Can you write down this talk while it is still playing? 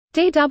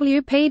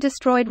DWP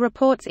destroyed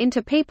reports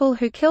into people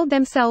who killed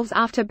themselves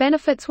after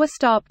benefits were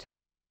stopped.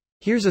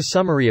 Here's a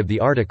summary of the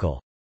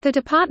article. The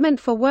Department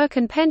for Work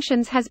and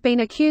Pensions has been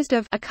accused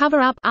of a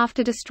cover-up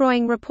after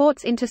destroying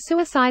reports into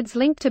suicides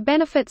linked to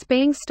benefits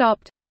being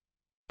stopped.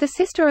 The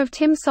sister of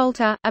Tim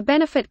Salter, a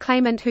benefit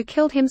claimant who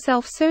killed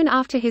himself soon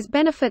after his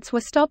benefits were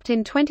stopped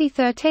in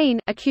 2013,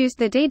 accused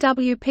the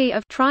DWP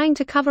of trying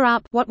to cover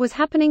up what was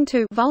happening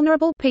to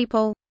vulnerable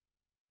people.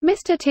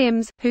 Mr.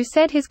 Timms, who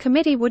said his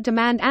committee would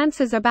demand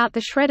answers about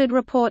the shredded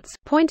reports,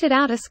 pointed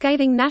out a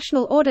scathing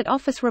National Audit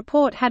Office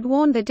report had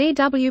warned the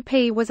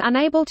DWP was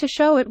unable to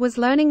show it was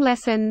learning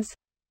lessons.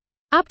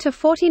 Up to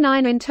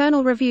 49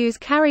 internal reviews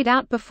carried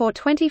out before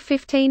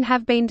 2015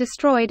 have been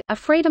destroyed, a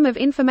Freedom of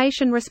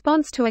Information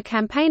response to a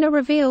campaigner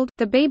revealed,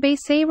 the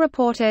BBC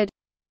reported.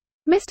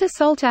 Mr.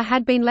 Salter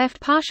had been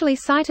left partially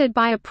sighted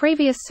by a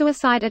previous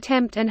suicide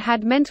attempt and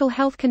had mental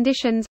health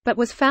conditions, but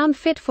was found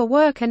fit for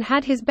work and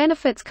had his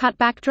benefits cut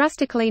back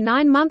drastically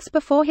 9 months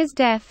before his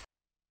death.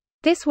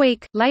 This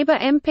week, Labour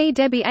MP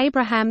Debbie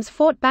Abrahams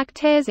fought back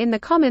tears in the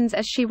Commons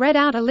as she read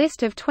out a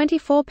list of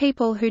 24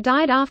 people who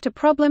died after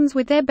problems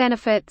with their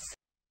benefits.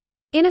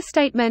 In a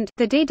statement,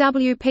 the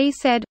DWP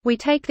said, "We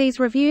take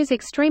these reviews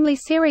extremely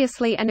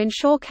seriously and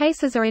ensure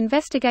cases are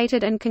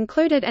investigated and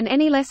concluded and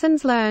any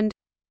lessons learned."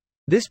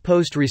 This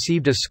post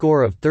received a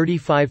score of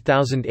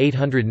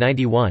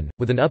 35,891,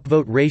 with an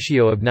upvote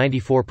ratio of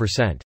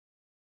 94%.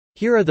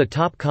 Here are the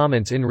top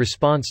comments in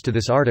response to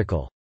this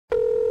article.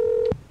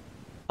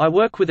 I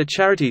work with a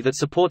charity that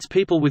supports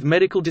people with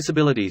medical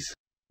disabilities.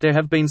 There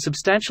have been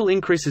substantial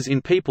increases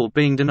in people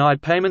being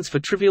denied payments for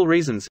trivial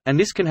reasons, and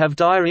this can have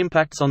dire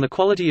impacts on the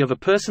quality of a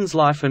person's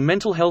life and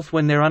mental health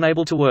when they're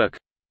unable to work.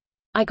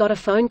 I got a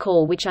phone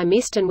call which I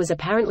missed and was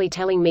apparently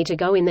telling me to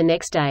go in the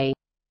next day.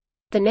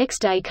 The next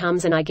day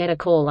comes and I get a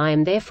call I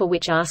am there for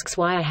which asks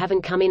why I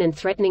haven't come in and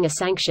threatening a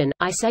sanction.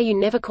 I say you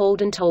never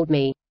called and told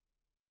me.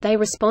 They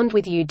respond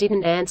with you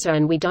didn't answer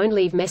and we don't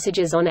leave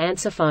messages on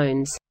answer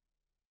phones.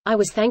 I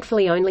was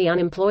thankfully only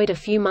unemployed a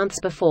few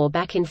months before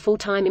back in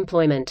full-time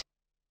employment.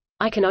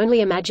 I can only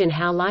imagine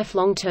how life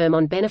long-term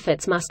on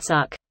benefits must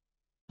suck.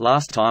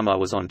 Last time I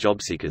was on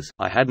Job Seekers,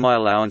 I had my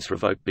allowance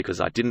revoked because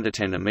I didn't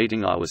attend a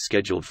meeting I was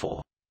scheduled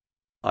for.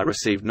 I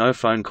received no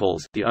phone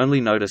calls, the only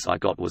notice I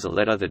got was a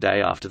letter the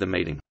day after the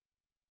meeting.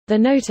 The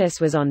notice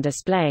was on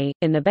display,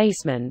 in the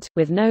basement,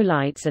 with no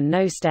lights and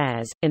no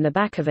stairs, in the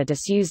back of a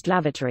disused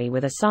lavatory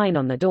with a sign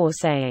on the door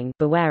saying,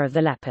 "Beware of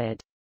the leopard."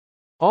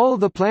 All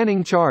the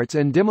planning charts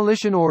and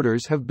demolition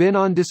orders have been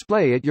on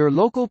display at your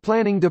local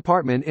planning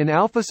department in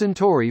Alpha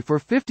Centauri for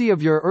 50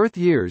 of your Earth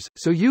years,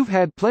 so you've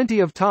had plenty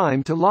of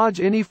time to lodge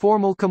any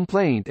formal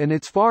complaint and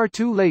it's far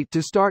too late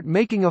to start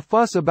making a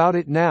fuss about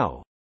it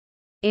now.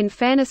 In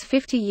fairness,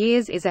 50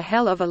 years is a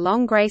hell of a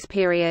long grace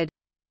period.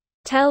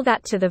 Tell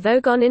that to the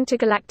Vogon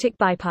intergalactic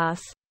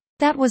bypass.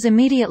 That was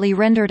immediately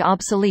rendered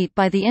obsolete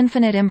by the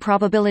infinite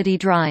improbability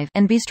drive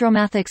and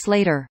Bistromathics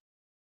later.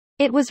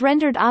 It was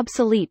rendered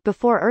obsolete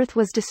before Earth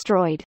was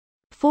destroyed.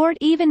 Ford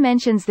even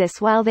mentions this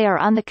while they are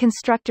on the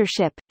constructor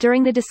ship,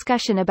 during the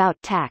discussion about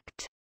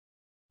tact.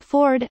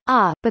 Ford,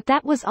 but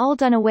that was all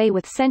done away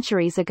with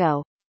centuries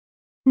ago.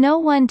 No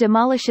one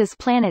demolishes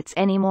planets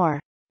anymore.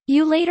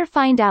 You later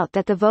find out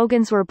that the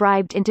Vogons were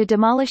bribed into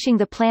demolishing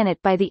the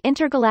planet by the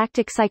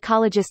Intergalactic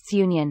Psychologists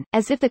Union,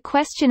 as if the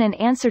question and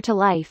answer to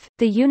life,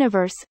 the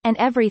universe, and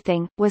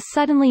everything, was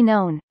suddenly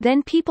known,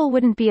 then people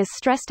wouldn't be as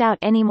stressed out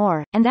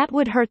anymore, and that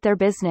would hurt their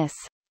business.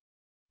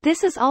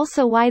 This is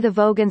also why the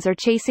Vogons are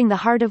chasing the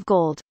heart of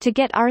gold, to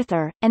get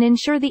Arthur, and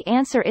ensure the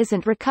answer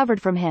isn't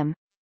recovered from him.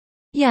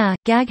 Yeah,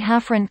 Gag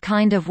Hafrant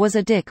kind of was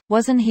a dick,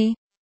 wasn't he?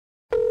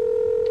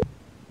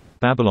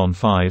 Babylon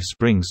 5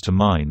 springs to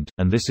mind,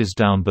 and this is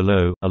down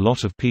below. A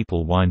lot of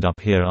people wind up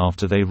here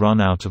after they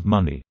run out of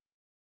money.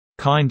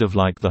 Kind of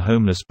like the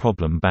homeless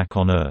problem back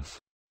on Earth.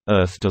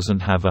 Earth doesn't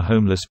have a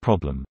homeless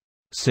problem.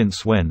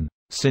 Since when?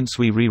 Since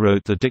we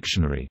rewrote the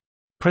dictionary.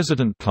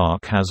 President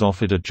Clark has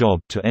offered a job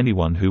to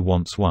anyone who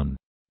wants one.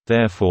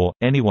 Therefore,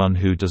 anyone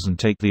who doesn't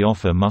take the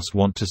offer must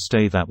want to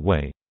stay that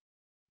way.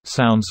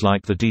 Sounds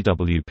like the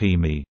DWP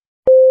me.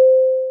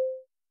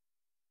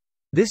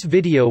 This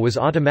video was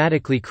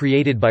automatically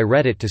created by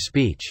Reddit to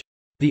speech.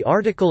 The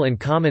article and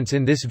comments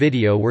in this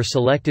video were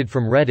selected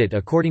from Reddit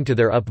according to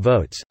their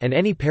upvotes, and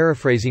any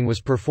paraphrasing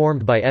was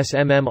performed by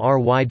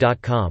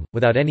smmry.com,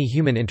 without any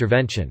human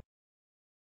intervention.